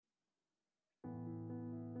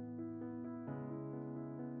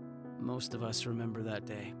Most of us remember that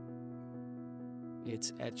day.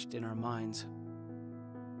 It's etched in our minds,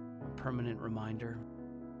 a permanent reminder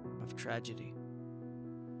of tragedy.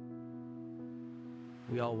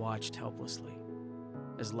 We all watched helplessly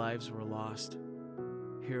as lives were lost,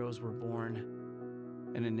 heroes were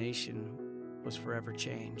born, and a nation was forever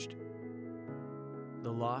changed.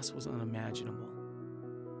 The loss was unimaginable,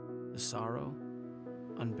 the sorrow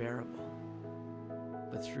unbearable.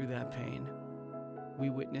 But through that pain, we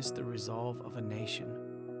witnessed the resolve of a nation.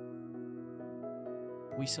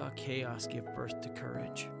 We saw chaos give birth to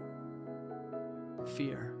courage,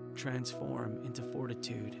 fear transform into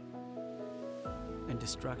fortitude, and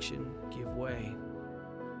destruction give way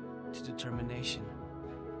to determination.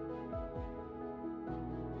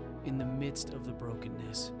 In the midst of the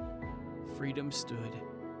brokenness, freedom stood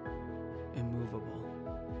immovable.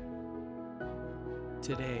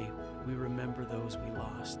 Today, we remember those we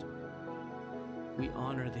lost. We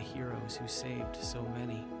honor the heroes who saved so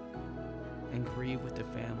many and grieve with the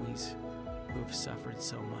families who have suffered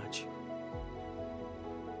so much.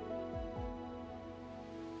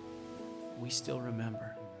 We still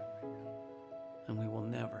remember, and we will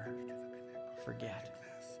never forget.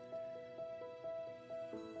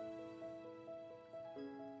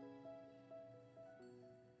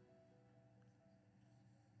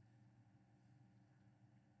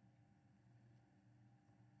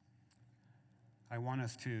 I want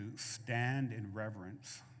us to stand in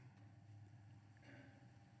reverence.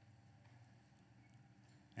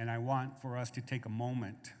 And I want for us to take a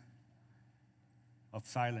moment of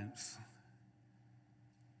silence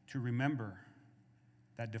to remember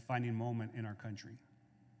that defining moment in our country.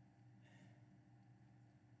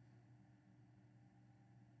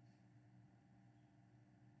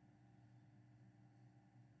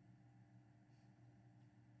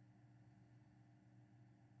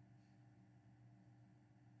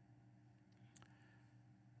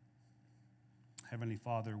 Heavenly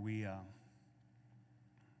Father, we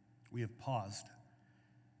have paused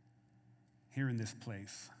here in this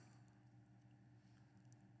place,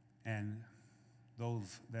 and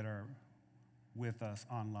those that are with us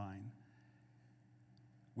online.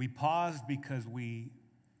 We paused because we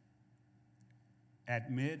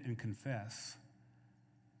admit and confess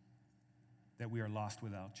that we are lost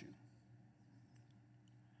without you.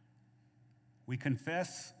 We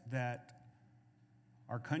confess that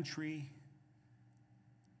our country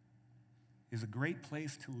is a great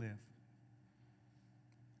place to live.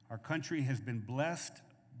 Our country has been blessed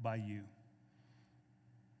by you.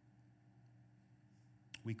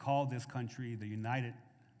 We call this country the United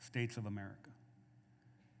States of America.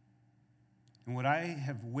 And what I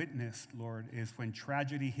have witnessed, Lord, is when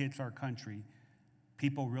tragedy hits our country,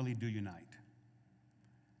 people really do unite.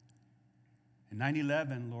 In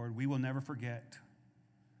 9/11, Lord, we will never forget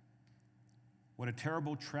what a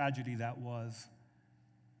terrible tragedy that was.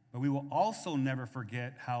 But we will also never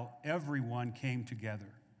forget how everyone came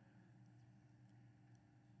together.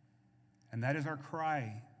 And that is our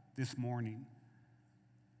cry this morning.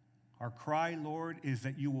 Our cry, Lord, is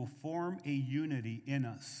that you will form a unity in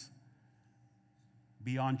us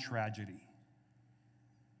beyond tragedy,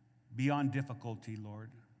 beyond difficulty,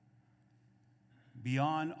 Lord,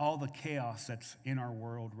 beyond all the chaos that's in our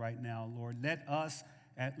world right now, Lord. Let us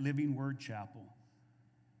at Living Word Chapel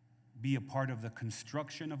be a part of the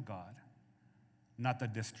construction of God, not the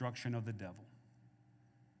destruction of the devil.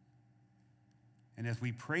 And as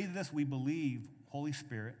we pray this, we believe, Holy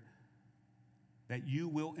Spirit, that you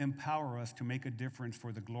will empower us to make a difference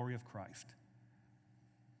for the glory of Christ.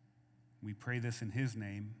 We pray this in his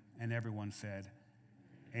name, and everyone said,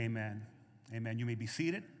 amen. Amen. You may be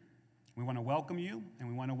seated. We want to welcome you, and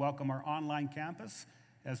we want to welcome our online campus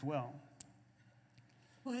as well.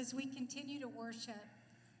 Well, as we continue to worship,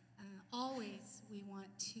 always we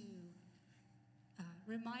want to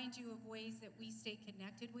remind you of ways that we stay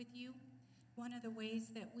connected with you. One of the ways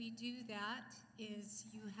that we do that is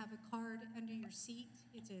you have a card under your seat.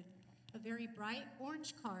 It's a very bright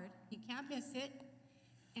orange card. You can't miss it.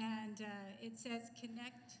 And it says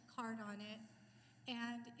Connect card on it.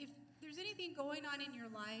 And if there's anything going on in your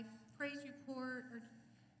life, praise report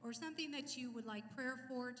or something that you would like prayer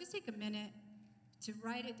for, just take a minute to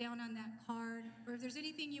write it down on that card. Or if there's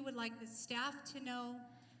anything you would like the staff to know,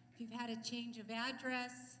 if you've had a change of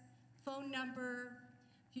address, phone number,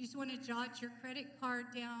 if you just want to jot your credit card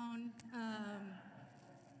down,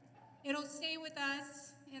 it'll stay with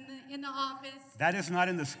us in the office. That is not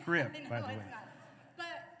in the script, No, by the way. it's not.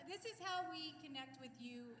 But this is how we connect with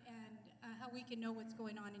you and how we can know what's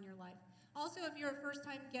going on in your life. Also, if you're a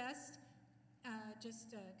first-time guest,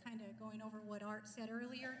 just kind of going over what Art said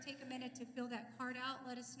earlier. Take a minute to fill that card out.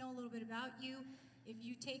 Let us know a little bit about you. If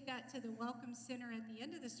you take that to the Welcome Center at the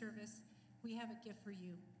end of the service, we have a gift for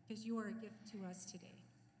you because you are a gift to us today.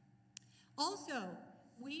 Also,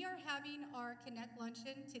 we are having our Connect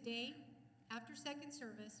Luncheon today after second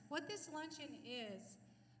service. What this luncheon is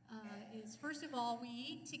first of all, we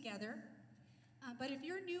eat together. But if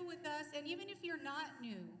you're new with us, and even if you're not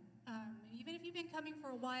new, even if you've been coming for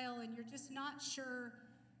a while and you're just not sure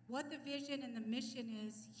what the vision and the mission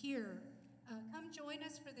is here, come join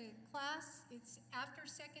us for the class. It's after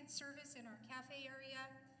second service in our cafe area.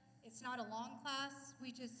 It's not a long class.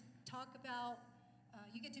 We just talk about,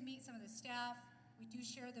 you get to meet some of the staff. We do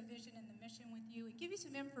share the vision and the mission with you and give you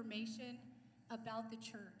some information about the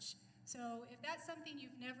church. So if that's something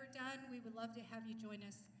you've never done, we would love to have you join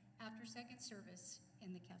us after second service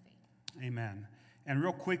in the cafe. Amen. And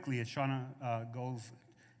real quickly, as Shauna goes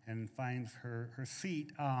and finds her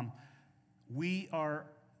seat, we are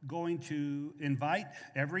going to invite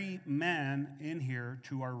every man in here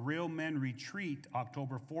to our Real Men Retreat,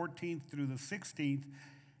 October 14th through the 16th.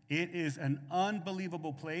 It is an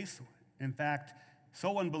unbelievable place. In fact,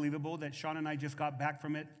 so unbelievable that Shauna and I just got back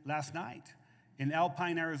from it last night. In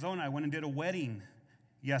Alpine, Arizona, I went and did a wedding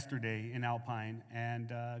yesterday in Alpine and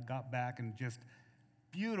got back, and just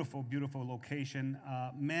beautiful, beautiful location.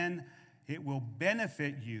 Men, it will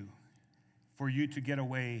benefit you for you to get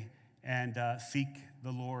away and seek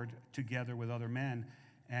the Lord together with other men.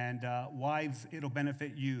 And wives, it'll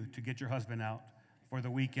benefit you to get your husband out for the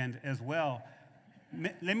weekend as well.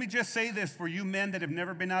 Let me just say this for you men that have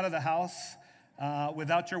never been out of the house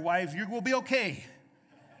without your wives, you will be okay.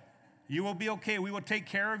 You will be okay. We will take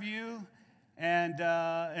care of you. And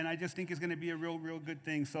I just think it's going to be a real, real good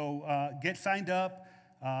thing. So get signed up.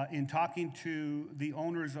 In talking to the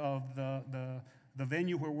owners of the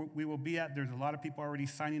venue where we will be at, there's a lot of people already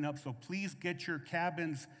signing up. So please get your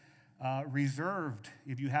cabins reserved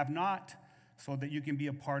if you have not, so that you can be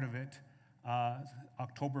a part of it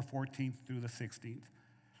October 14th through the 16th.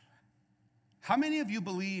 How many of you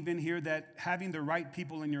believe in here that having the right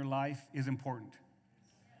people in your life is important?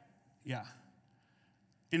 Yeah.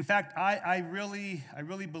 In fact, I really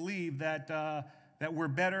believe that we're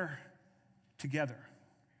better together.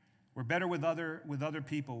 We're better with other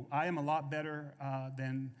people. I am a lot better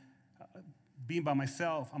than being by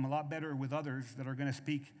myself. I'm a lot better with others that are going to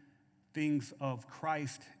speak things of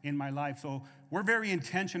Christ in my life. So we're very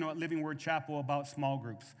intentional at Living Word Chapel about small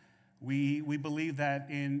groups. We believe that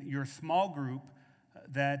in your small group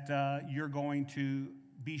that you're going to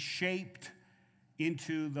be shaped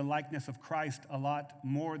into the likeness of Christ a lot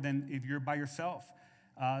more than if you're by yourself.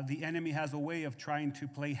 The enemy has a way of trying to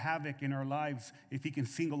play havoc in our lives if he can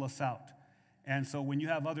single us out. And so when you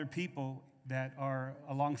have other people that are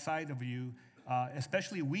alongside of you,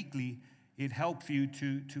 especially weekly, it helps you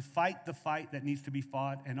to fight the fight that needs to be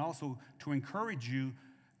fought, and also to encourage you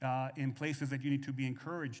in places that you need to be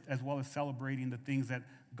encouraged, as well as celebrating the things that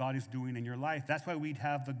God is doing in your life. That's why we'd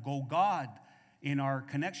have the Go God in our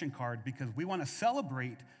connection card, because we want to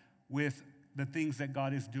celebrate with the things that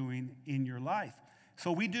God is doing in your life.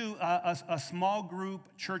 So we do a small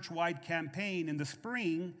group church-wide campaign in the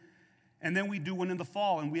spring, and then we do one in the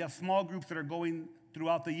fall. And we have small groups that are going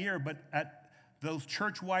throughout the year, but at those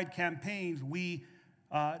church-wide campaigns, we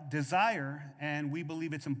desire and we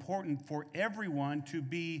believe it's important for everyone to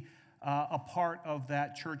be a part of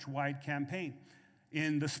that church-wide campaign.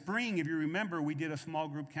 In the spring, if you remember, we did a small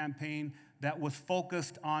group campaign that was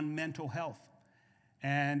focused on mental health.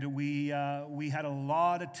 And we had a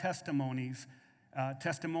lot of testimonials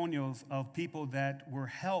of people that were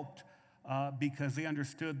helped because they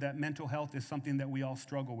understood that mental health is something that we all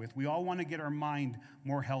struggle with. We all want to get our mind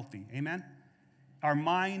more healthy. Amen? Our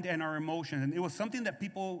mind and our emotions. And it was something that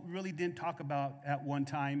people really didn't talk about at one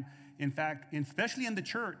time. In fact, especially in the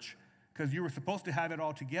church, because you were supposed to have it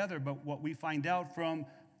all together. But what we find out from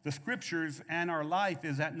the scriptures and our life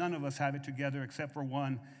is that none of us have it together except for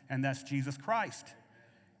one, and that's Jesus Christ.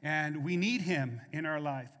 And we need him in our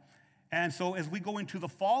life. And so as we go into the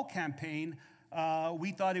fall campaign,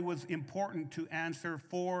 we thought it was important to answer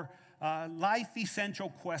 4 life essential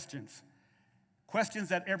questions. Questions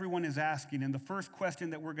that everyone is asking. And the first question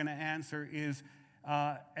that we're going to answer is,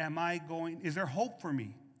 is there hope for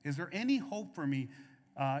me? Is there any hope for me,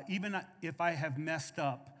 even if I have messed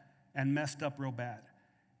up real bad?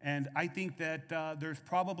 And I think that there's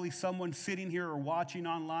probably someone sitting here or watching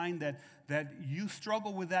online that you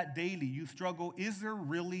struggle with that daily. You struggle, is there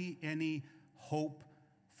really any hope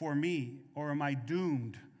for me? Or am I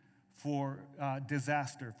doomed for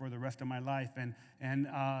disaster for the rest of my life. And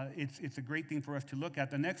it's a great thing for us to look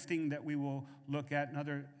at. The next thing that we will look at,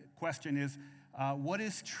 another question is, what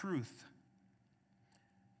is truth?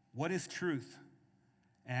 What is truth?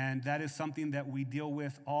 And that is something that we deal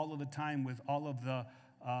with all of the time with all of the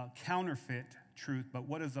counterfeit truth. But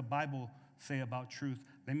what does the Bible say about truth?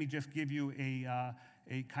 Let me just give you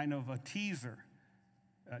a kind of a teaser.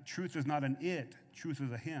 Truth is not an it, truth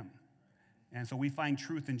is a him. And so we find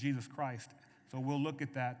truth in Jesus Christ. So we'll look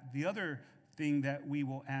at that. The other thing that we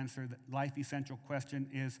will answer, the life essential question,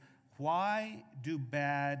 is why do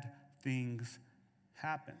bad things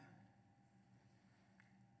happen?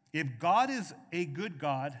 If God is a good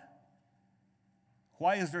God,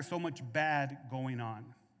 why is there so much bad going on?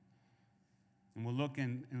 And we'll look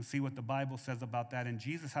and see what the Bible says about that. And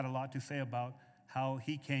Jesus had a lot to say about how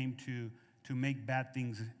he came to make bad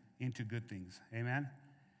things into good things. Amen?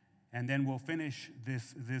 And then we'll finish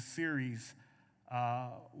this series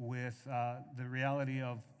with the reality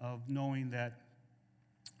of knowing that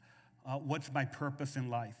what's my purpose in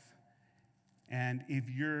life? And if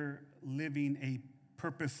you're living a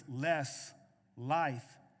purposeless life,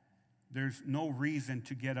 there's no reason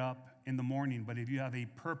to get up in the morning. But if you have a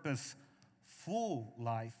purposeful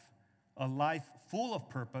life, a life full of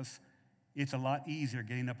purpose, it's a lot easier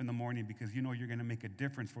getting up in the morning because you know you're going to make a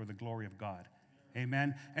difference for the glory of God.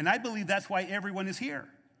 Amen. And I believe that's why everyone is here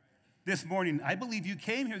this morning. I believe you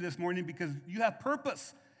came here this morning because you have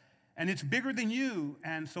purpose and it's bigger than you.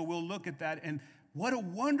 And so we'll look at that. And what a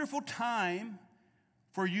wonderful time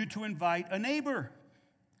for you to invite a neighbor.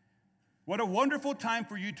 What a wonderful time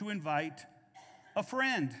for you to invite a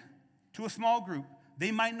friend to a small group.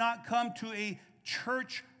 They might not come to a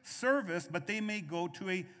church service, but they may go to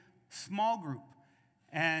a small group.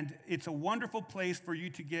 And it's a wonderful place for you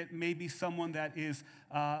to get maybe someone that is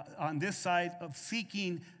on this side of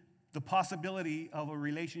seeking the possibility of a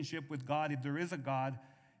relationship with God, if there is a God,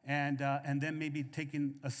 and then maybe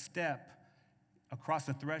taking a step across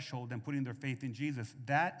the threshold and putting their faith in Jesus.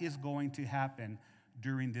 That is going to happen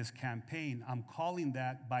during this campaign. I'm calling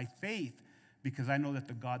that by faith because I know that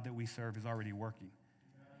the God that we serve is already working.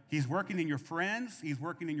 He's working in your friends, he's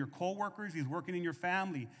working in your coworkers, he's working in your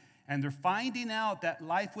family. And they're finding out that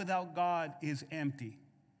life without God is empty.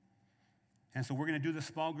 And so we're going to do the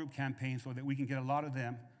small group campaign so that we can get a lot of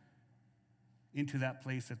them into that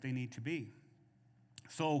place that they need to be.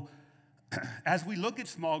 So as we look at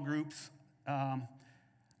small groups,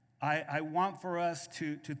 I want for us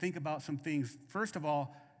to think about some things. First of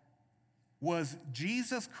all, was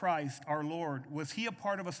Jesus Christ, our Lord, was he a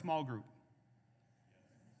part of a small group?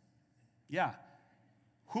 Yeah.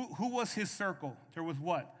 Who was his circle? There was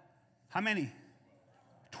what? How many?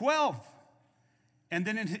 12. And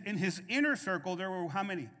then in his inner circle, there were how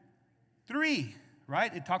many? 3,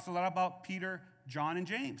 right? It talks a lot about Peter, John, and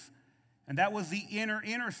James. And that was the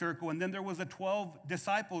inner circle. And then there was the 12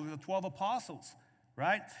 disciples, the 12 apostles,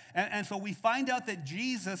 right? And so we find out that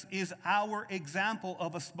Jesus is our example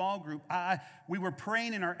of a small group. We were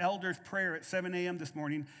praying in our elders' prayer at 7 a.m. this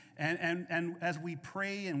morning. And as we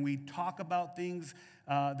pray and we talk about things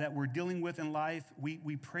that we're dealing with in life,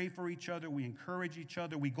 we pray for each other, we encourage each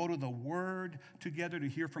other, we go to the Word together to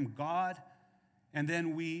hear from God, and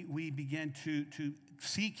then we begin to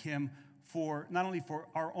seek Him for not only for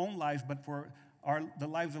our own lives, but for the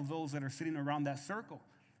lives of those that are sitting around that circle.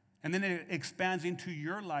 And then it expands into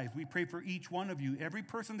your life. We pray for each one of you. Every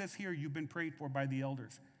person that's here, you've been prayed for by the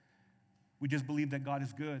elders. We just believe that God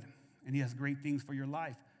is good, and He has great things for your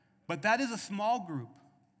life. But that is a small group.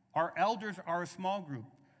 Our elders are a small group.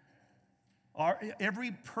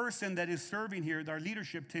 Every person that is serving here, our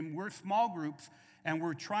leadership team, we're small groups, and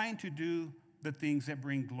we're trying to do the things that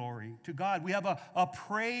bring glory to God. We have a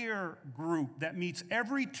prayer group that meets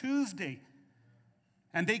every Tuesday,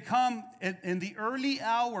 and they come in the early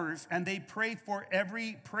hours, and they pray for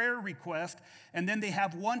every prayer request, and then they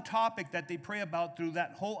have one topic that they pray about through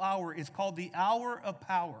that whole hour. It's called the Hour of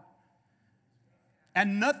Power.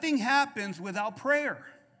 And nothing happens without prayer.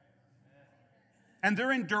 And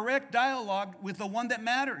they're in direct dialogue with the one that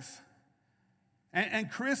matters.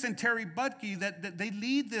 And Chris and Terry Butke, that they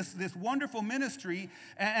lead this wonderful ministry,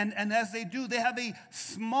 and as they do, they have a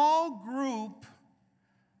small group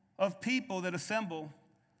of people that assemble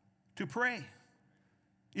to pray.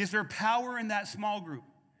 Is there power in that small group?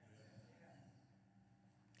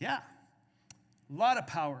 Yeah, a lot of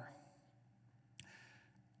power.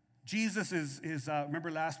 Jesus is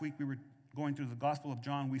remember last week we were going through the Gospel of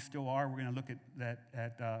John. We still are. We're going to look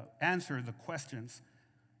at answer the questions,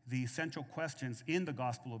 the essential questions in the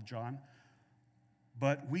Gospel of John.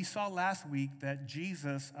 But we saw last week that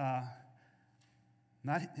Jesus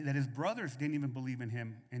Not that his brothers didn't even believe in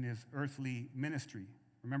him in his earthly ministry.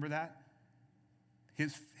 Remember that?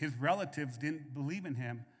 His relatives didn't believe in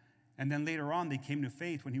him, and then later on they came to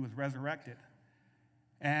faith when he was resurrected.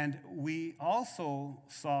 And we also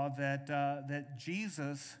saw that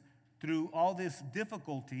Jesus, through all this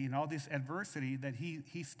difficulty and all this adversity, that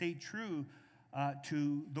he stayed true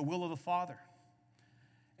to the will of the Father.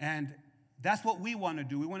 And that's what we want to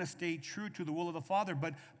do. We want to stay true to the will of the Father.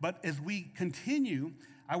 But as we continue,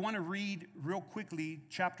 I want to read real quickly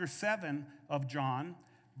chapter 7 of John,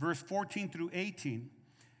 verse 14 through 18,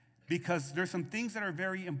 because there's some things that are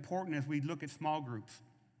very important as we look at small groups.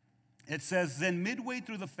 It says, then midway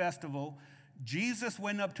through the festival, Jesus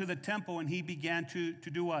went up to the temple and he began to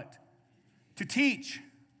do what? To teach.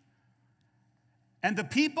 And the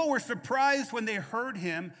people were surprised when they heard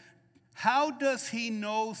him. How does he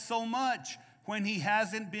know so much when he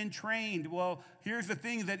hasn't been trained? Well, here's the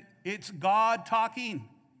thing, that it's God talking.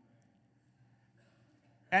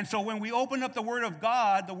 And so when we open up the Word of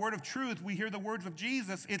God, the Word of truth, we hear the words of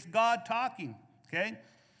Jesus. It's God talking, okay?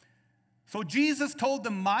 So Jesus told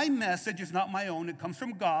them, my message is not my own. It comes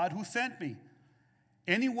from God who sent me.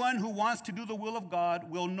 Anyone who wants to do the will of God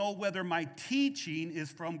will know whether my teaching is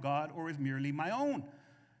from God or is merely my own.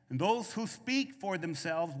 And those who speak for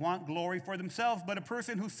themselves want glory for themselves, but a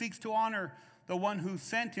person who seeks to honor the one who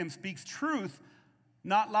sent him speaks truth,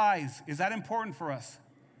 not lies. Is that important for us?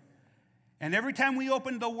 And every time we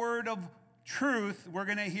open the word of truth, we're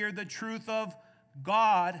going to hear the truth of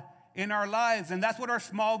God in our lives. And that's what our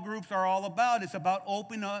small groups are all about. It's about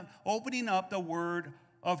opening up the word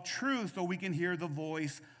of truth so we can hear the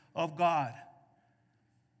voice of God.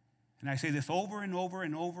 And I say this over and over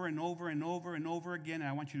and over and over and over and over again, and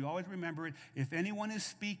I want you to always remember it. If anyone is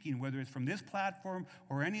speaking, whether it's from this platform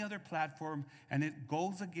or any other platform, and it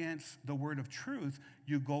goes against the word of truth,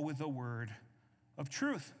 you go with the word of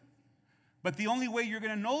truth. But the only way you're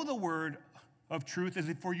going to know the word of truth is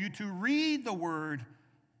for you to read the word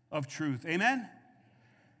of truth. Amen?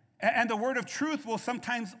 And the word of truth will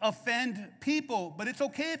sometimes offend people, but it's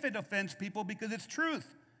okay if it offends people because it's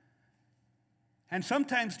truth. And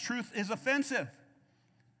sometimes truth is offensive.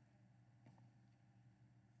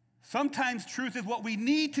 Sometimes truth is what we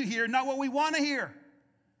need to hear, not what we want to hear.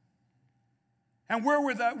 And we're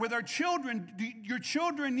with our children, your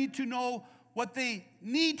children need to know what they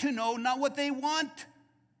need to know, not what they want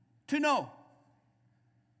to know.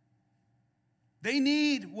 They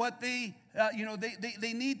need what they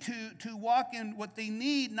need to walk in what they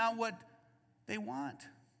need, not what they want.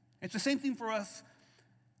 It's the same thing for us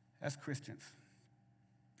as Christians.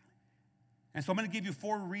 And so I'm going to give you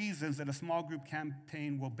 4 reasons that a small group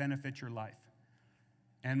campaign will benefit your life.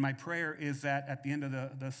 And my prayer is that at the end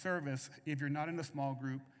of the service, if you're not in a small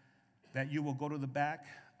group, that you will go to the back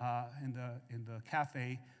in the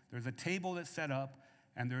cafe. There's a table that's set up,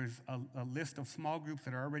 and there's a list of small groups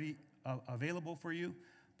that are already available for you.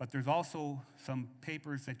 But there's also some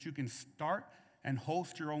papers that you can start and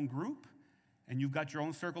host your own group, and you've got your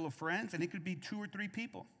own circle of friends, and it could be 2 or 3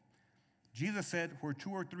 people. Jesus said, where 2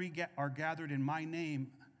 or 3 are gathered in my name,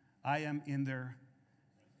 I am in their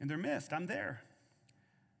midst. I'm there.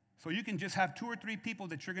 So you can just have 2 or 3 people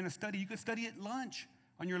that you're going to study. You could study at lunch,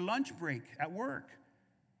 on your lunch break, at work,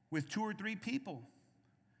 with 2 or 3 people.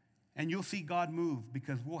 And you'll see God move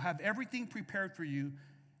because we'll have everything prepared for you,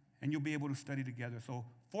 and you'll be able to study together. So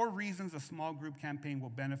 4 reasons a small group campaign will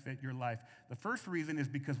benefit your life. The first reason is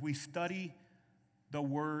because we study the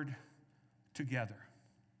Word together.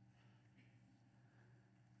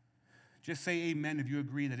 Just say amen if you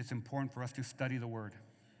agree that it's important for us to study the Word.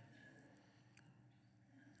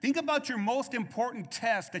 Think about your most important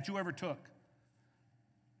test that you ever took.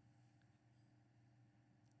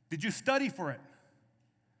 Did you study for it?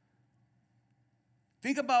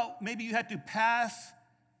 Think about maybe you had to pass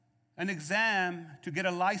an exam to get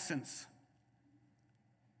a license.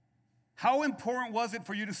 How important was it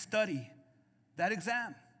for you to study that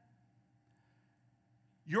exam?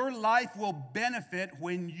 Your life will benefit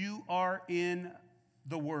when you are in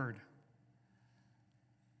the Word.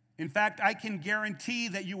 In fact, I can guarantee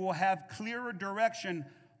that you will have clearer direction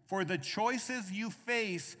for the choices you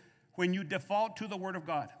face when you default to the Word of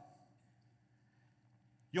God.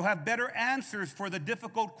 You'll have better answers for the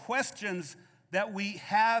difficult questions that we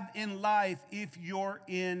have in life if you're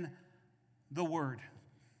in the Word.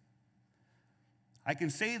 I can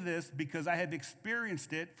say this because I have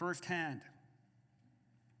experienced it firsthand.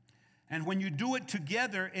 And when you do it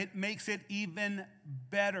together, it makes it even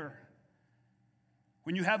better.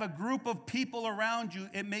 When you have a group of people around you,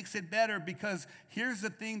 it makes it better, because here's the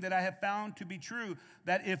thing that I have found to be true,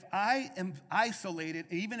 that if I am isolated,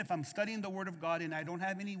 even if I'm studying the Word of God and I don't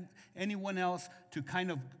have anyone else to kind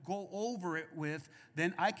of go over it with,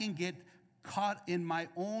 then I can get caught in my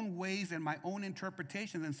own ways and my own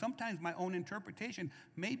interpretations. And sometimes my own interpretation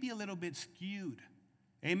may be a little bit skewed.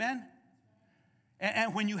 Amen?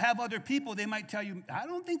 And when you have other people, they might tell you, I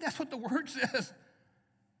don't think that's what the Word says.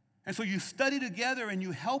 And so you study together and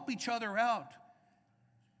you help each other out.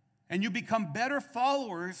 And you become better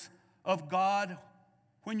followers of God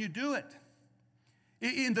when you do it.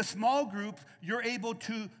 In the small group, you're able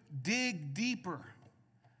to dig deeper.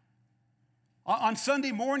 On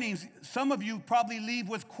Sunday mornings, some of you probably leave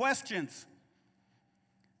with questions.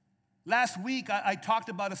 Last week, I talked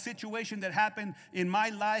about a situation that happened in my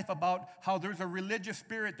life about how there's a religious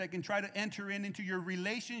spirit that can try to enter into your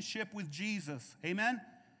relationship with Jesus. Amen?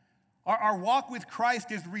 Our walk with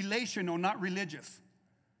Christ is relational, not religious.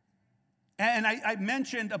 And I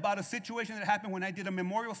mentioned about a situation that happened when I did a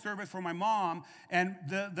memorial service for my mom, and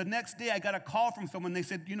the next day I got a call from someone. They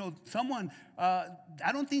said, someone, I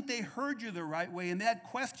don't think they heard you the right way, and they had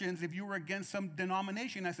questions if you were against some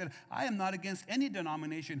denomination. I said, I am not against any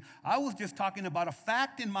denomination. I was just talking about a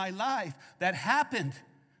fact in my life that happened.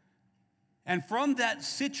 And from that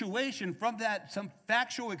situation, from that some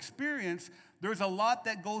factual experience, there's a lot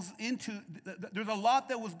that was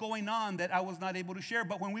going on that I was not able to share.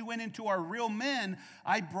 But when we went into our real men,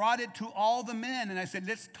 I brought it to all the men. And I said,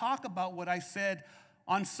 let's talk about what I said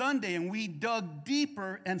on Sunday. And we dug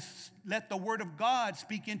deeper and let the Word of God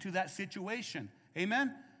speak into that situation.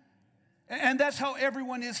 Amen? And that's how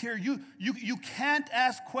everyone is here. You can't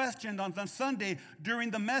ask questions on Sunday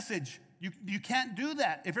during the message. You can't do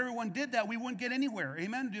that. If everyone did that, we wouldn't get anywhere.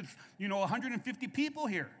 Amen? There's, 150 people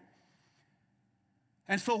here.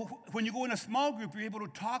 And so when you go in a small group, you're able to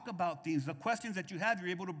talk about these. The questions that you have, you're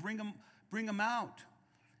able to bring them out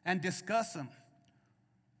and discuss them.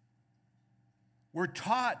 We're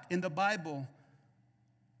taught in the Bible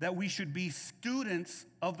that we should be students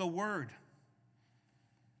of the Word.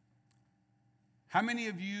 How many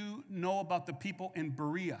of you know about the people in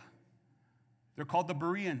Berea? They're called the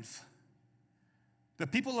Bereans. The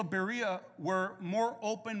people of Berea were more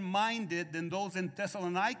open-minded than those in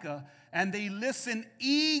Thessalonica, and they listened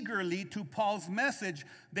eagerly to Paul's message.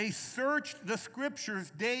 They searched the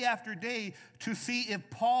scriptures day after day to see if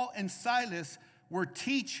Paul and Silas were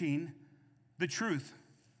teaching the truth.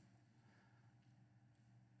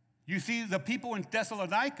 You see, the people in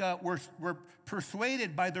Thessalonica were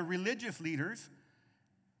persuaded by the religious leaders,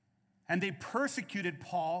 and they persecuted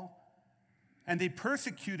Paul. And they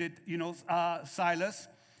persecuted, Silas,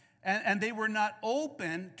 and they were not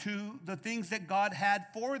open to the things that God had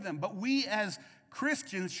for them. But we as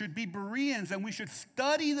Christians should be Bereans, and we should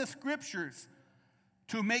study the scriptures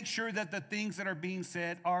to make sure that the things that are being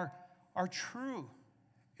said are true.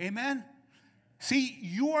 Amen? See,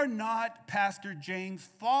 you are not Pastor James'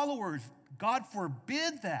 followers. God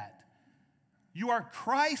forbid that. You are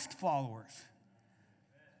Christ followers.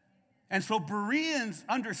 And so Bereans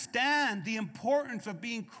understand the importance of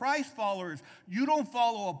being Christ followers. You don't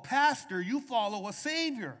follow a pastor, you follow a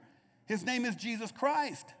Savior. His name is Jesus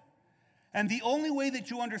Christ. And the only way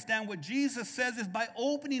that you understand what Jesus says is by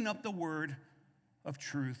opening up the Word of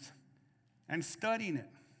truth and studying it.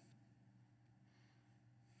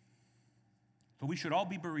 So we should all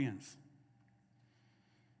be Bereans.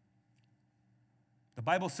 The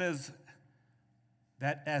Bible says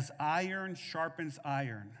that as iron sharpens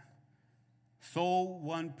iron, so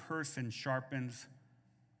one person sharpens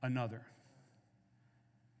another.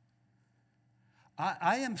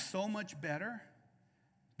 I am so much better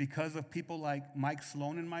because of people like Mike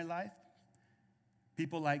Sloan in my life,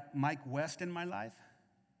 people like Mike West in my life,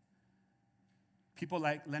 people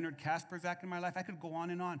like Leonard Kasperzak in my life. I could go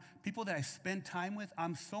on and on. People that I spend time with,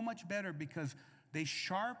 I'm so much better because they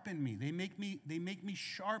sharpen me. They make me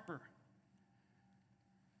sharper.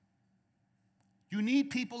 You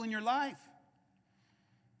need people in your life.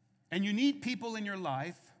 And you need people in your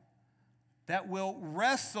life that will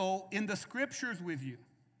wrestle in the scriptures with you.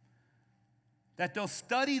 That they'll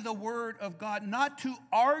study the Word of God, not to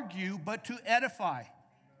argue, but to edify.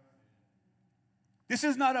 This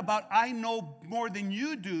is not about I know more than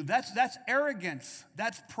you do. That's arrogance.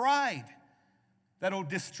 That's pride that'll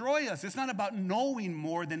destroy us. It's not about knowing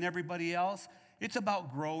more than everybody else. It's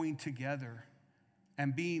about growing together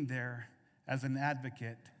and being there as an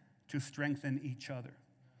advocate to strengthen each other.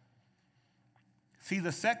 See,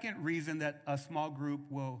 the second reason that a small group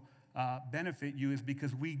will benefit you is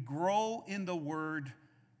because we grow in the Word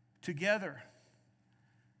together.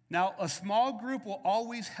 Now, a small group will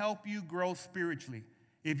always help you grow spiritually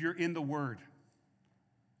if you're in the Word.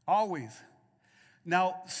 Always.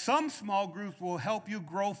 Now, some small groups will help you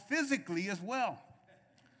grow physically as well.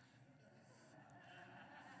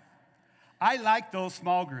 I like those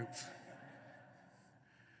small groups.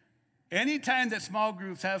 Anytime that small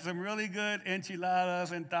groups have some really good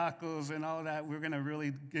enchiladas and tacos and all that, we're going to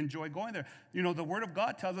really enjoy going there. You know, the Word of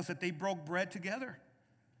God tells us that they broke bread together.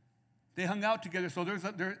 They hung out together. So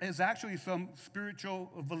there is actually some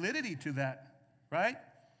spiritual validity to that, right?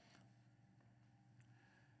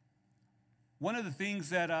 One of the things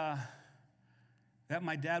that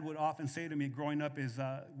my dad would often say to me growing up is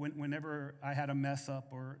whenever I had a mess up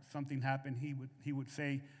or something happened, he would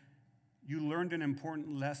say, "You learned an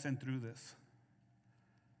important lesson through this."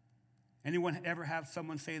 Anyone ever have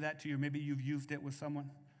someone say that to you? Maybe you've used it with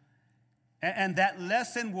someone. And that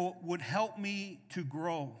lesson would help me to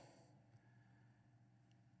grow.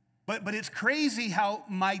 But it's crazy how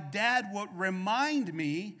my dad would remind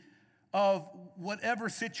me of whatever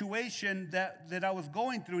situation that I was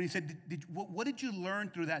going through. And he said, what did you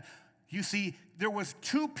learn through that? You see, there was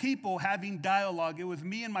two people having dialogue. It was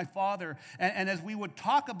me and my father. And as we would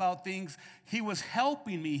talk about things, he was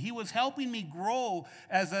helping me. He was helping me grow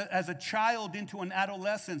as a child into an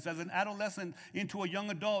adolescence, as an adolescent into a young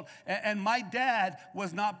adult. And my dad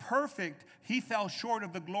was not perfect. He fell short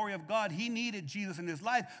of the glory of God. He needed Jesus in his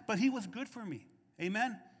life, but he was good for me.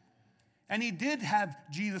 Amen? And he did have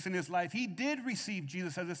Jesus in his life. He did receive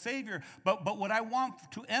Jesus as a Savior. But what I want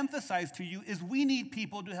to emphasize to you is we need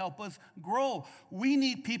people to help us grow. We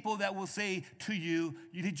need people that will say to you,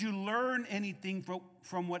 did you learn anything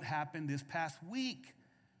from what happened this past week?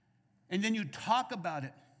 And then you talk about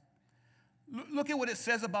it. Look at what it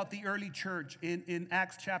says about the early church in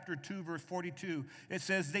Acts chapter 2, verse 42. It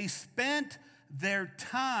says, they spent their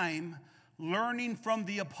time learning from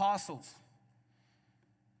the apostles.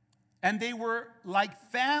 And they were like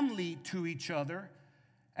family to each other.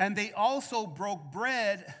 And they also broke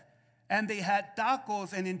bread. And they had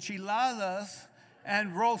tacos and enchiladas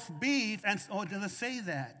and roast beef. And oh, it doesn't say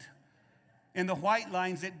that. In the white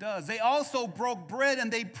lines, it does. They also broke bread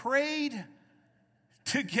and they prayed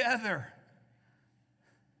together.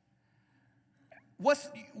 What's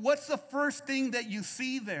the first thing that you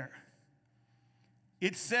see there?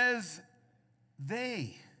 It says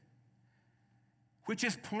they, which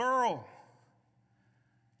is plural.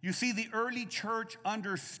 You see, the early church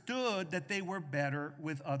understood that they were better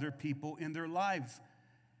with other people in their lives.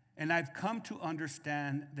 And I've come to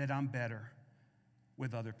understand that I'm better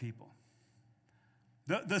with other people.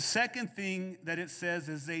 The second thing that it says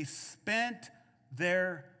is they spent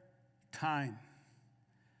their time.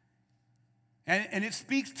 And it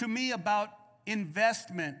speaks to me about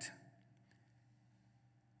investment.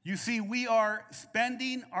 You see, we are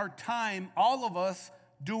spending our time, all of us,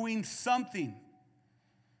 doing something.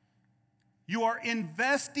 You are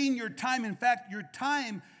investing your time. In fact, your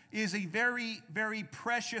time is a very, very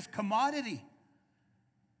precious commodity.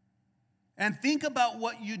 And think about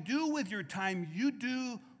what you do with your time. You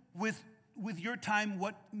do with your time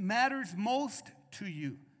what matters most to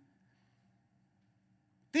you.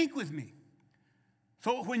 Think with me.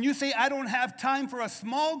 So when you say, I don't have time for a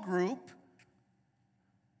small group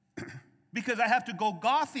because I have to go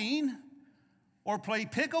golfing or play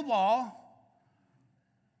pickleball,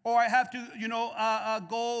 or I have to,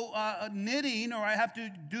 go knitting, or I have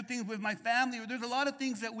to do things with my family, or there's a lot of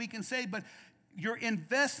things that we can say, but your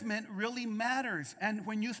investment really matters. And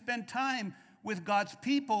when you spend time with God's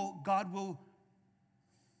people,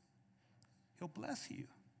 He'll bless you.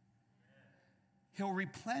 He'll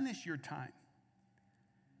replenish your time.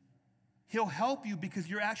 He'll help you because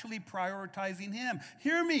you're actually prioritizing Him.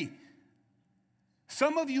 Hear me.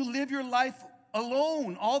 Some of you live your life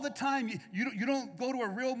alone all the time. You don't go to a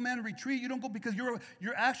real men retreat. You don't go because you're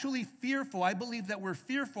actually fearful. I believe that we're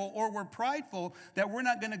fearful or we're prideful that we're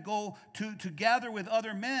not going to go to gather with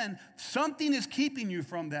other men. Something is keeping you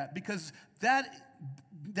from that, because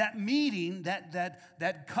that meeting,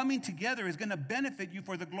 that coming together is going to benefit you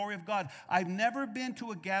for the glory of God. I've never been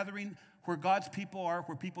to a gathering where God's people are,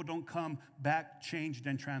 where people don't come back changed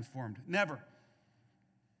and transformed. Never.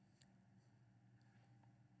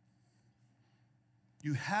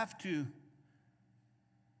 You have to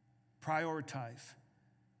prioritize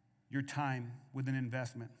your time with an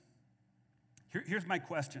investment. Here's my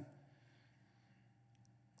question.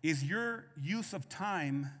 Is your use of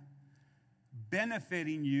time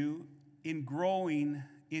benefiting you in growing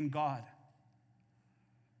in God?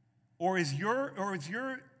 Or is your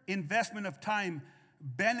investment of time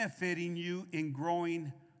benefiting you in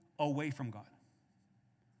growing away from God?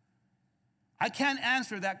 I can't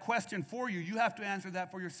answer that question for you. You have to answer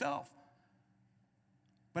that for yourself.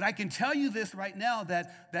 But I can tell you this right now,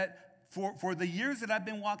 that for the years that I've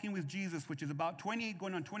been walking with Jesus, which is about 28,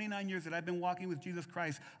 going on 29 years that I've been walking with Jesus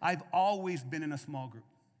Christ, I've always been in a small group.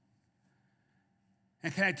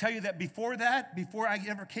 And can I tell you that before I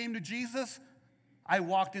ever came to Jesus, I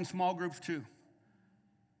walked in small groups too.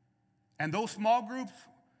 And those small groups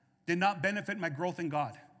did not benefit my growth in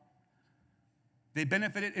God. They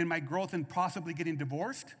benefited in my growth in possibly getting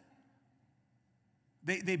divorced.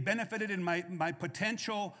 They benefited in my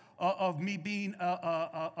potential of me being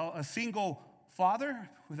a single father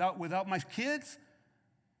without my kids.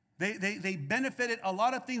 They benefited a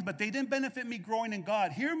lot of things, but they didn't benefit me growing in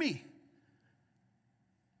God. Hear me.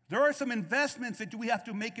 There are some investments that we have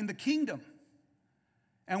to make in the kingdom.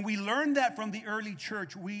 And we learned that from the early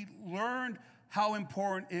church. We learned how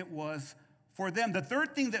important it was for them. The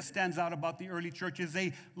third thing that stands out about the early church is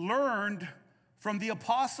they learned from the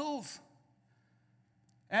apostles.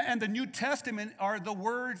 And the New Testament are the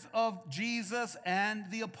words of Jesus and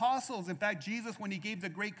the apostles. In fact, Jesus, when he gave the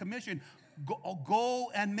Great Commission,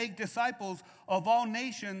 go and make disciples of all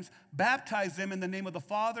nations, baptize them in the name of the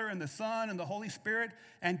Father and the Son and the Holy Spirit,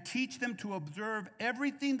 and teach them to observe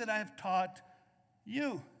everything that I have taught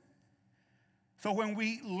you. So when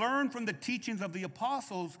we learn from the teachings of the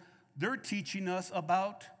apostles, they're teaching us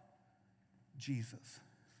about Jesus.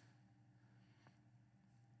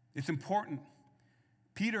 It's important.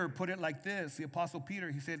 Peter put it like this, the Apostle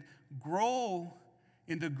Peter, he said, grow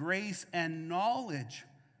in the grace and knowledge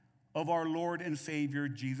of our Lord and Savior,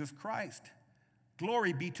 Jesus Christ.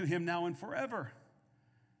 Glory be to him now and forever.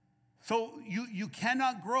 So you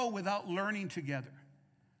cannot grow without learning together.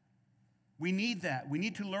 We need that. We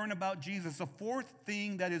need to learn about Jesus. The fourth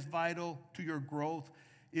thing that is vital to your growth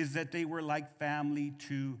is that they were like family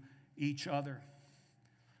to each other.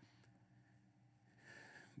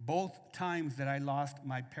 Both times that I lost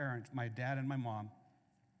my parents, my dad and my mom,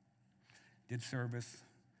 did service,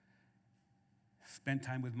 spent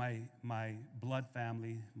time with my blood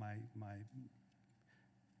family, my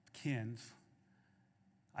kins.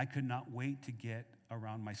 I could not wait to get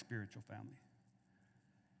around my spiritual family.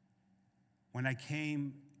 When I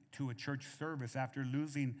came to a church service after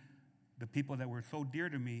losing the people that were so dear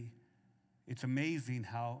to me, it's amazing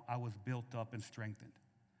how I was built up and strengthened.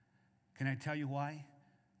 Can I tell you why?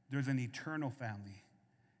 There's an eternal family,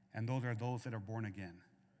 and those are those that are born again.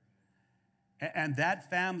 And that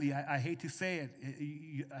family, I hate to say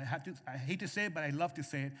it, I hate to say it, but I love to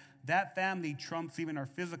say it, that family trumps even our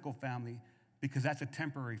physical family, because that's a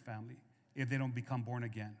temporary family if they don't become born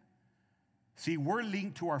again. See, we're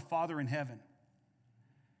linked to our Father in heaven.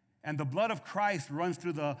 And the blood of Christ runs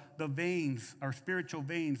through the veins, our spiritual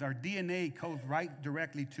veins. Our DNA goes right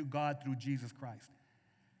directly to God through Jesus Christ.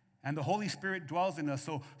 And the Holy Spirit dwells in us.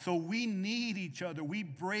 So we need each other. We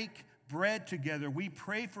break bread together. We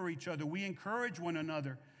pray for each other. We encourage one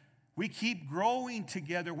another. We keep growing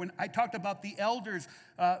together. When I talked about the elders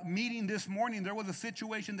meeting this morning, there was a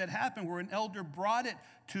situation that happened where an elder brought it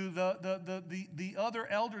to the other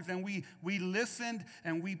elders, and we listened,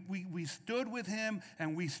 and we stood with him,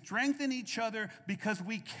 and we strengthened each other because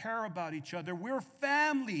we care about each other. We're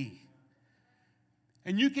family.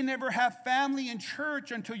 And you can never have family in church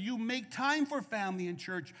until you make time for family in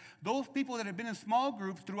church. Those people that have been in small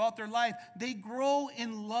groups throughout their life, they grow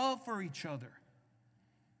in love for each other.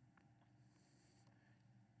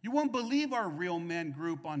 You won't believe our Real Men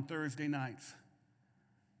group on Thursday nights.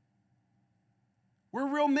 We're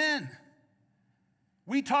real men.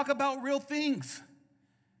 We talk about real things.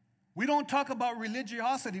 We don't talk about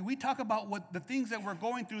religiosity. We talk about the things that we're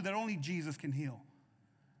going through that only Jesus can heal.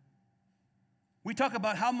 We talk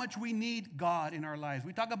about how much we need God in our lives.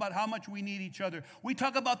 We talk about how much we need each other. We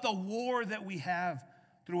talk about the war that we have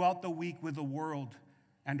throughout the week with the world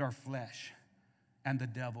and our flesh and the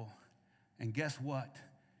devil. And guess what?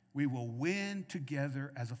 We will win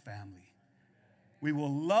together as a family. We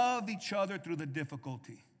will love each other through the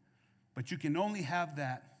difficulty. But you can only have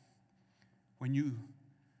that when you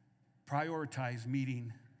prioritize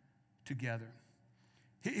meeting together.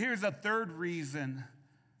 Here's a third reason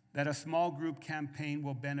that a small group campaign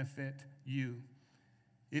will benefit you.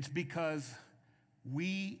 It's because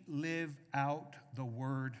we live out the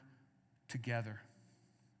word together.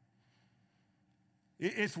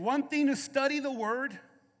 It's one thing to study the word.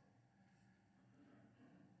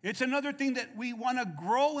 It's another thing that we want to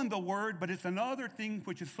grow in the word, but it's another thing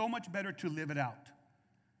which is so much better to live it out.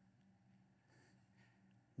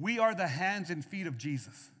 We are the hands and feet of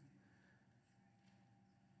Jesus.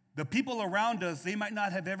 The people around us, they might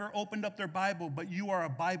not have ever opened up their Bible, but you are a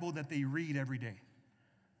Bible that they read every day.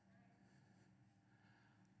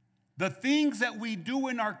 The things that we do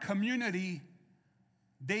in our community,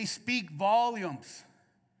 they speak volumes.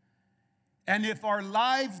 And if our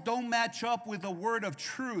lives don't match up with the word of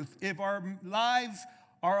truth, if our lives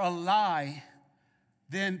are a lie,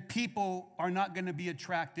 then people are not going to be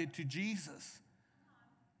attracted to Jesus.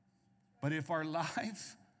 But if our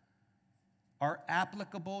lives are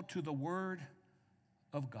applicable to the word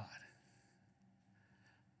of God,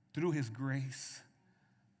 through his grace,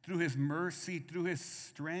 through his mercy, through his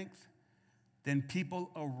strength, then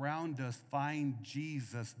people around us find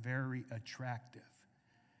Jesus very attractive.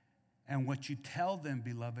 And what you tell them,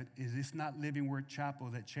 beloved, is it's not Living Word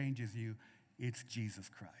Chapel that changes you, it's Jesus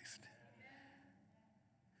Christ.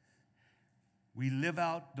 We live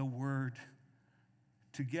out the word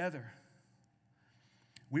together.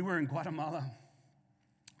 We were in Guatemala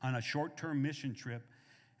on a short-term mission trip,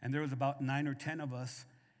 and there was about 9 or 10 of us.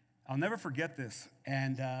 I'll never forget this.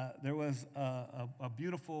 And there was a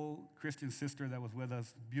beautiful Christian sister that was with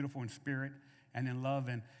us, beautiful in spirit and in love.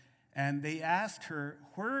 And they asked her,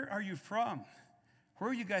 "Where are you from?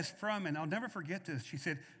 Where are you guys from?" And I'll never forget this. She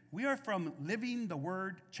said, "We are from Living the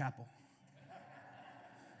Word Chapel."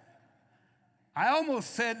 I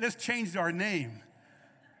almost said, let's change our name.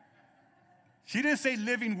 She didn't say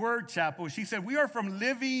Living Word Chapel. She said, "We are from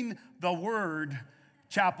Living the Word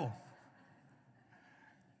Chapel."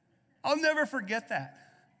 I'll never forget that.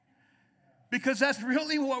 Because that's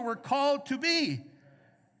really what we're called to be.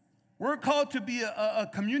 We're called to be a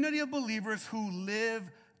community of believers who live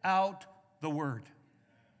out the word.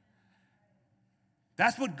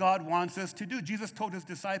 That's what God wants us to do. Jesus told his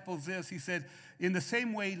disciples this. He said, "In the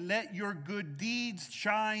same way, let your good deeds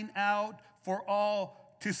shine out for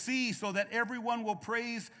all to see, so that everyone will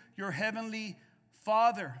praise your heavenly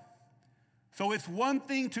Father." So it's one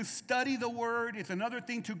thing to study the word. It's another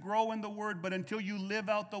thing to grow in the word. But until you live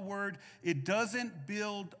out the word, it doesn't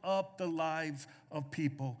build up the lives of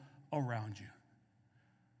people around you.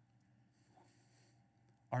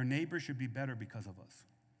 Our neighbors should be better because of us.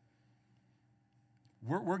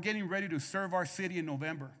 We're getting ready to serve our city in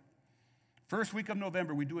November. First week of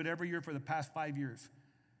November. We do it every year for the past 5 years.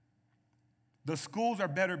 The schools are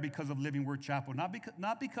better because of Living Word Chapel. Not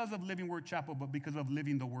because of Living Word Chapel, but because of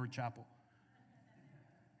Living the Word Chapel.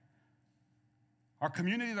 Our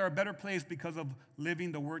communities are a better place because of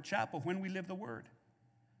Living the Word Chapel, when we live the Word.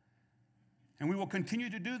 And we will continue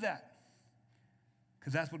to do that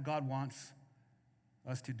because that's what God wants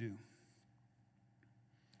us to do.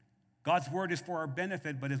 God's word is for our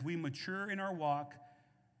benefit, but as we mature in our walk,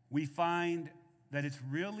 we find that it's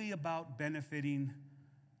really about benefiting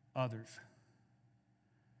others.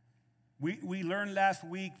 We learned last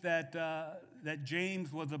week that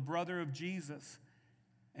James was a brother of Jesus,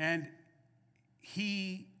 and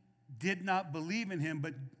he did not believe in him,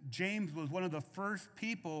 but James was one of the first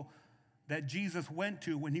people that Jesus went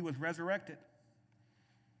to when he was resurrected.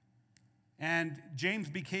 And James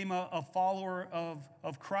became a follower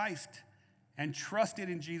of Christ and trusted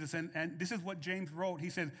in Jesus. And this is what James wrote. He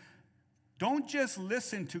said, "Don't just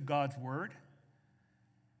listen to God's word.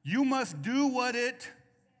 You must do what it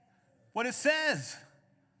says.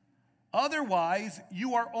 Otherwise,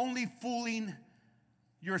 you are only fooling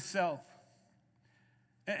yourself."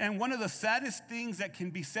 And one of the saddest things that can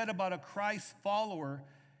be said about a Christ follower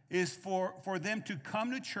is for them to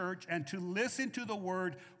come to church and to listen to the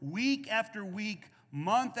word week after week,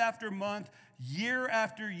 month after month, year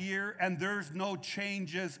after year, and there's no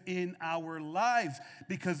changes in our lives,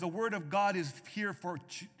 because the word of God is here for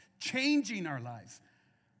changing our lives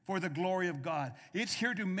for the glory of God. It's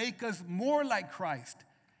here to make us more like Christ.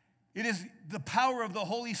 It is the power of the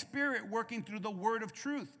Holy Spirit working through the word of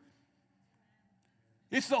truth.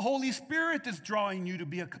 It's the Holy Spirit that's drawing you to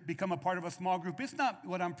become a part of a small group. It's not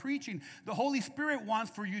what I'm preaching. The Holy Spirit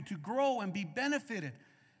wants for you to grow and be benefited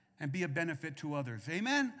and be a benefit to others.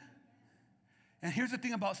 Amen? And here's the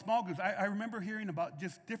thing about small groups. I remember hearing about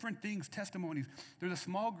just different things, testimonies. There's a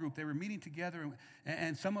small group. They were meeting together,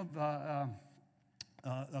 and some of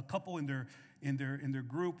a couple in their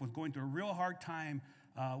group was going through a real hard time.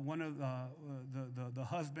 One of the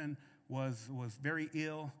husband was very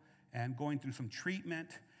ill and going through some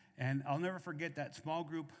treatment. And I'll never forget that small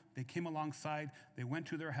group. They came alongside. They went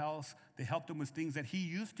to their house. They helped him with things that he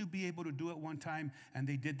used to be able to do at one time, and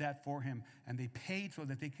they did that for him. And they paid so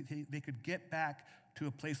that they could get back to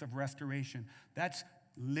a place of restoration. That's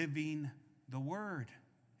living the word.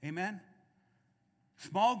 Amen?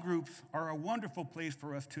 Small groups are a wonderful place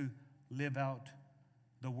for us to live out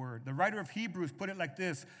the word. The writer of Hebrews put it like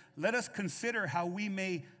this: "Let us consider how we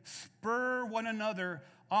may spur one another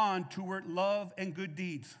on toward love and good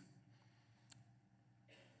deeds."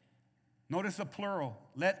 Notice the plural,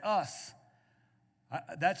 let us.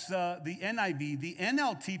 That's the NIV. The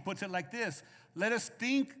NLT puts it like this: let us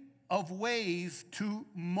think of ways to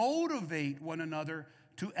motivate one another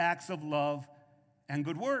to acts of love and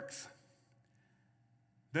good works.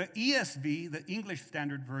 The ESV, the English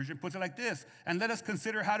Standard Version, puts it like this: and let us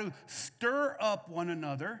consider how to stir up one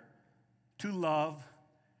another to love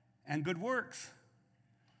and good works.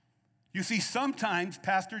 You see, sometimes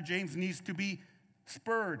Pastor James needs to be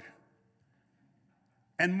spurred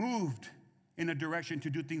and moved in a direction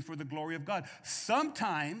to do things for the glory of God.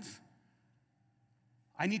 Sometimes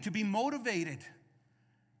I need to be motivated.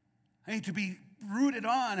 I need to be rooted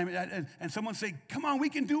on, and someone say, come on, we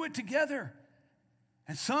can do it together.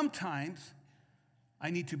 And sometimes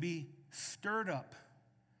I need to be stirred up.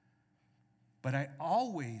 But I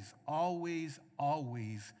always, always,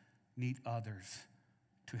 always need others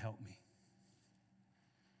to help me.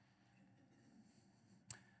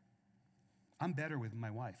 I'm better with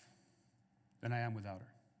my wife than I am without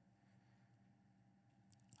her.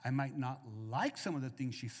 I might not like some of the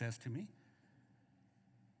things she says to me.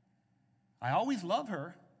 I always love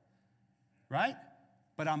her, right?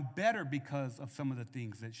 But I'm better because of some of the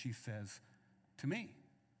things that she says to me.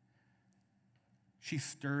 She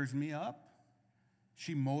stirs me up.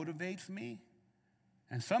 She motivates me.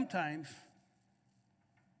 And sometimes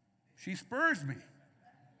she spurs me.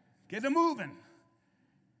 Get it moving.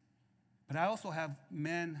 But I also have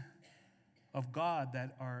men of God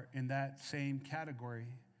that are in that same category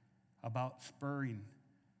about spurring,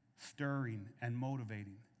 stirring, and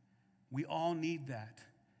motivating. We all need that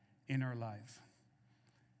in our lives.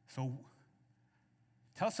 So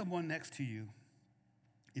tell someone next to you,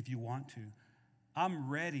 if you want to, I'm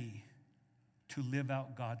ready to live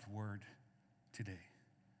out God's word today.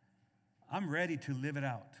 I'm ready to live it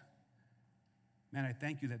out. Man, I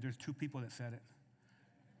thank you that there's 2 people that said it.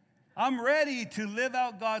 I'm ready to live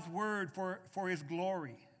out God's word for his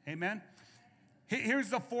glory. Amen? Here's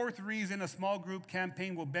the 4th reason a small group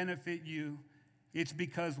campaign will benefit you. It's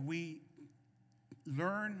because we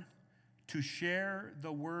learn to share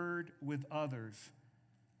the word with others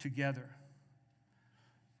together.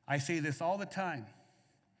 I say this all the time,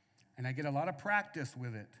 and I get a lot of practice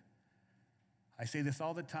with it. I say this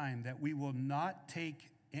all the time, that we will not take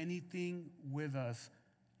anything with us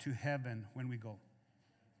to heaven when we go.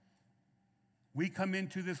 We come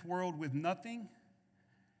into this world with nothing,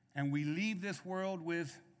 and we leave this world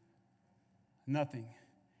with nothing.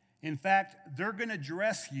 In fact, they're going to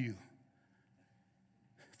dress you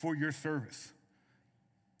for your service.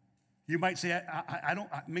 You might say, I don't.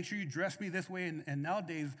 Make sure you dress me this way. And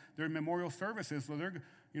nowadays there are memorial services, so they're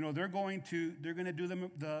going to do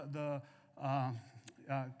the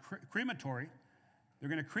crematory. They're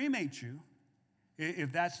going to cremate you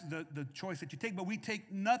if that's the choice that you take. But we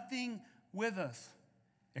take nothing with us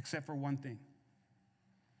except for one thing.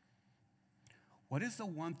 What is the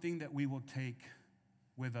one thing that we will take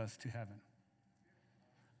with us to heaven?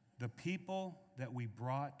 The people that we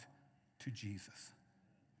brought to Jesus.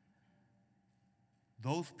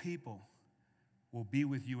 Those people will be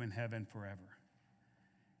with you in heaven forever.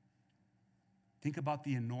 Think about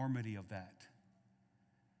the enormity of that.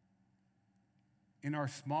 In our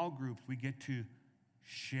small groups, we get to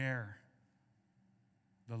share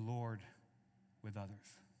the Lord with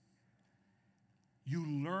others. You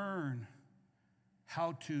learn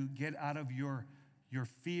how to get out of your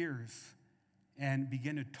fears and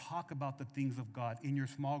begin to talk about the things of God in your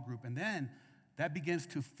small group. And then that begins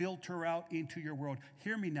to filter out into your world.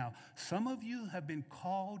 Hear me now. Some of you have been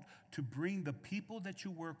called to bring the people that you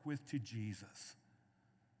work with to Jesus.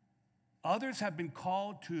 Others have been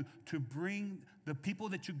called to bring the people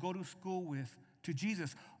that you go to school with to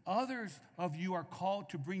Jesus. Others of you are called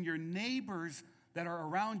to bring your neighbors that are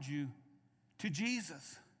around you to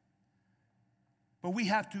Jesus. But we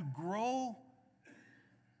have to grow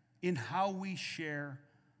in how we share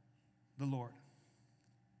the Lord.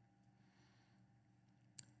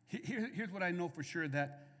 Here's what I know for sure,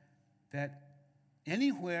 that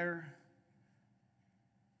anywhere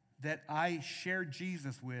that I share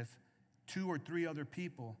Jesus with 2 or 3 other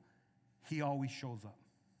people, he always shows up.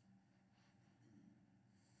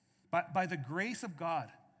 By the grace of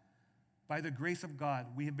God,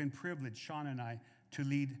 we have been privileged, Sean and I, to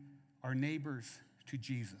lead our neighbors to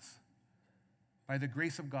Jesus. By the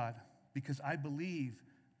grace of God, because I believe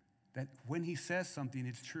that when he says something,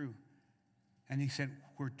 it's true. And he said,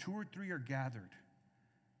 where 2 or 3 are gathered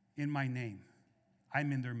in my name,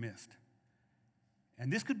 I'm in their midst.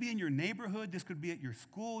 And this could be in your neighborhood, this could be at your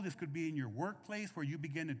school, this could be in your workplace where you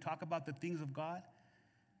begin to talk about the things of God.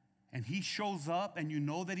 and he shows up and you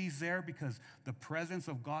know that he's there because the presence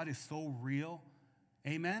of God is so real.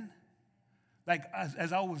 Amen? Like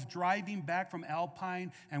as I was driving back from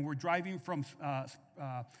Alpine and we're driving from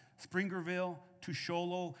Springerville to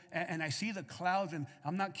Sholo, and I see the clouds, and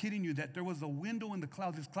I'm not kidding you that there was a window in the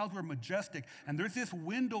clouds. These clouds were majestic, and there's this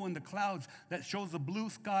window in the clouds that shows the blue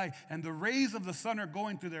sky, and the rays of the sun are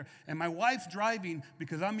going through there. And my wife's driving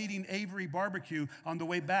because I'm eating Avery barbecue on the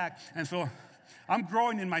way back, and so I'm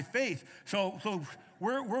growing in my faith. So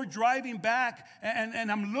we're driving back,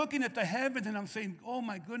 and I'm looking at the heavens, and I'm saying, oh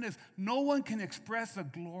my goodness, no one can express the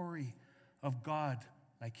glory of God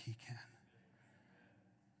like he can.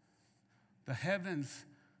 The heavens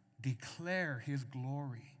declare his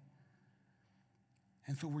glory.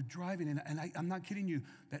 And so we're driving, and I'm not kidding you,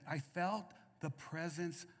 that I felt the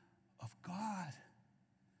presence of God.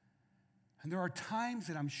 And there are times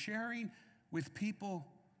that I'm sharing with people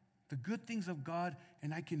the good things of God,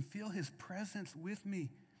 and I can feel his presence with me.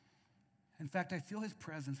 In fact, I feel his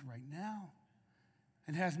presence right now.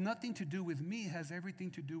 And it has nothing to do with me, it has everything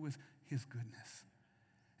to do with his goodness.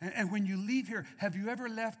 And when you leave here, have you ever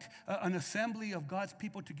left an assembly of God's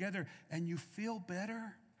people together and you feel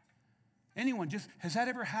better? Anyone, has that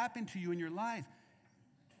ever happened to you in your life?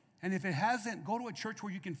 And if it hasn't, go to a church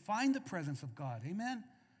where you can find the presence of God. Amen?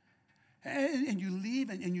 And you leave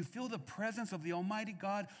and you feel the presence of the Almighty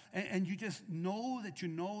God, and you just know that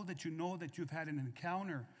you've had an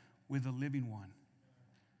encounter with the living one.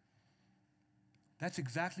 That's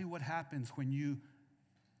exactly what happens when you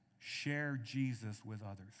share Jesus with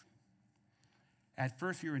others. At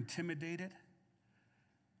first, you're intimidated,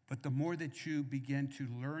 but the more that you begin to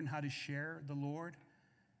learn how to share the Lord,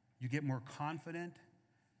 you get more confident.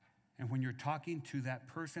 And when you're talking to that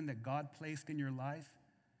person that God placed in your life,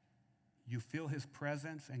 you feel his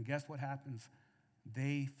presence, and guess what happens?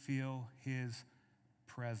 They feel his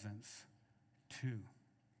presence too.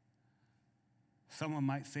 Someone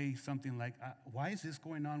might say something like, why is this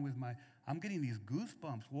going on with I'm getting these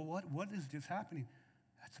goosebumps. Well, what is just happening?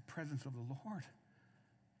 That's the presence of the Lord.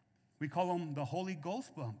 We call them the Holy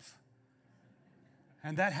Ghost bumps.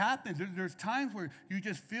 And that happens. There's times where you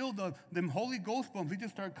just feel them Holy Ghost bumps. They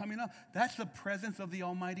just start coming up. That's the presence of the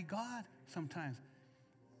Almighty God sometimes.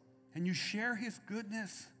 And you share his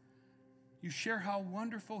goodness. You share how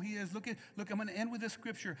wonderful he is. Look, I'm going to end with this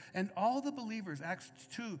scripture. And all the believers, Acts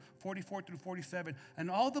 2, 44 through 47, and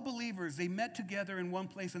all the believers, they met together in one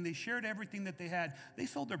place and they shared everything that they had. They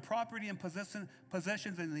sold their property and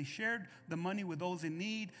possessions, and they shared the money with those in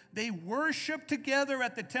need. They worshiped together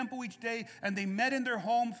at the temple each day, and they met in their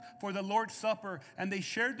homes for the Lord's Supper, and they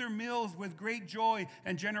shared their meals with great joy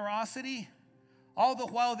and generosity. All the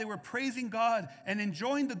while they were praising God and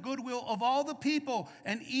enjoying the goodwill of all the people.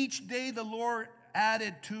 And each day the Lord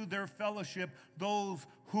added to their fellowship those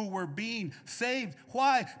who were being saved.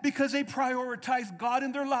 Why? Because they prioritized God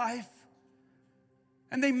in their life.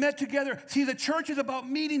 And they met together. See, the church is about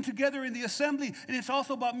meeting together in the assembly, and it's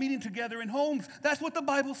also about meeting together in homes. That's what the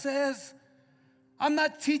Bible says. I'm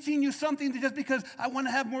not teaching you something just because I want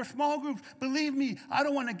to have more small groups. Believe me, I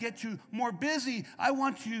don't want to get you more busy. I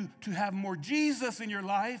want you to have more Jesus in your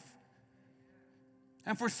life.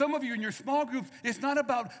 And for some of you in your small groups, it's not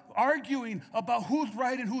about arguing about who's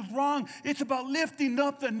right and who's wrong. It's about lifting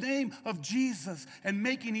up the name of Jesus and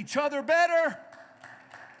making each other better.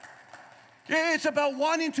 It's about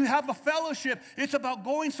wanting to have a fellowship. It's about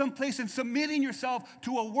going someplace and submitting yourself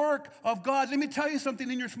to a work of God. Let me tell you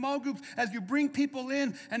something, in your small groups, as you bring people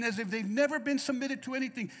in and as if they've never been submitted to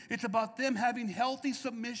anything, it's about them having healthy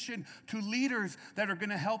submission to leaders that are going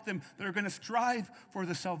to help them, that are going to strive for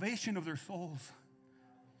the salvation of their souls.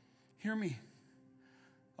 Hear me.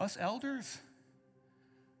 Us elders,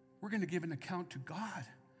 we're going to give an account to God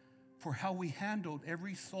for how we handled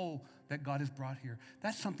every soul that God has brought here.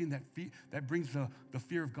 That's something that brings the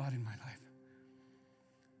fear of God in my life.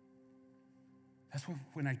 That's what,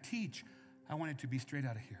 when I teach, I want it to be straight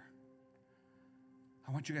out of here.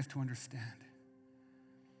 I want you guys to understand.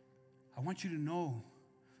 I want you to know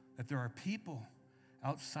that there are people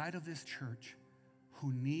outside of this church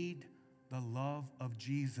who need the love of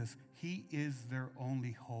Jesus. He is their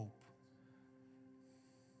only hope.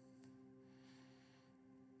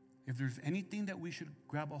 If there's anything that we should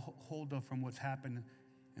grab a hold of from what's happened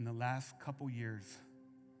in the last couple years,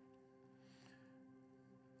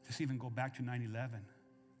 just even go back to 9/11,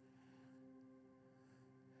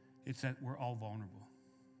 it's that we're all vulnerable.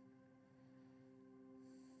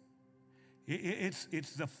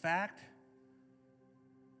 It's the fact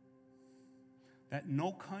that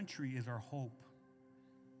no country is our hope.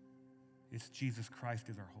 It's Jesus Christ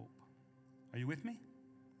is our hope. Are you with me?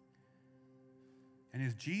 And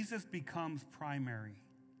as Jesus becomes primary,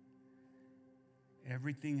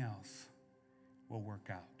 everything else will work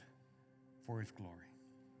out for his glory.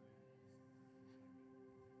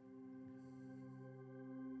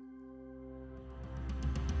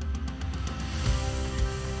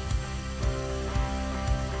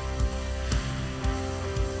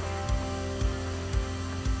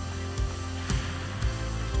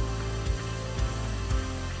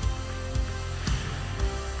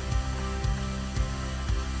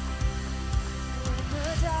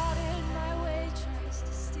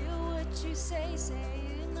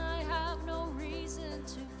 Saying I have no reason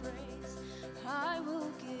to praise, I will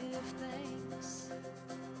give thanks.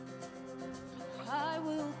 I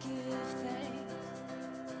will give thanks.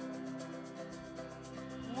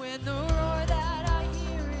 When the roar that I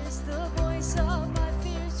hear is the voice of my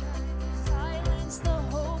fears, trying to silence the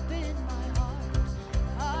hope in my heart,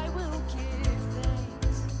 I will give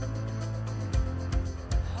thanks.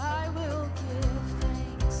 I will give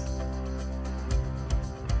thanks.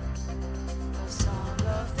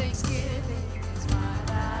 Of thanksgiving is my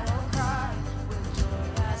battle cry. With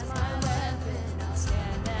joy as my weapon, I'll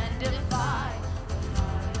stand and defy the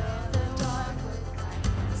light of the dark with my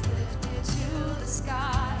hands lifted to the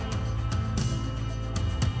sky.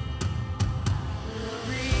 I will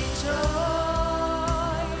rejoice.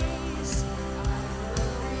 I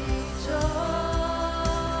will rejoice.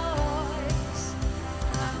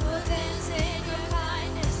 I will dance in your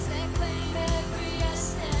kindness and claim every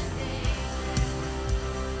yes and amen.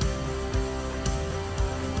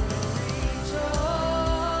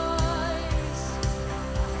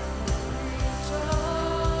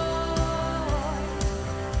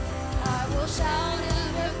 I will shout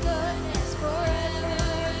of your goodness forever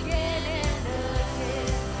again and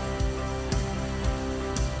again.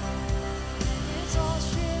 It's all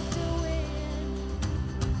stripped away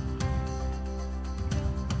and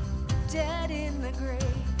dead in the grave.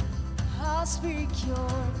 I'll speak your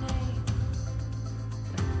name.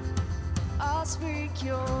 I'll speak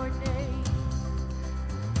your name.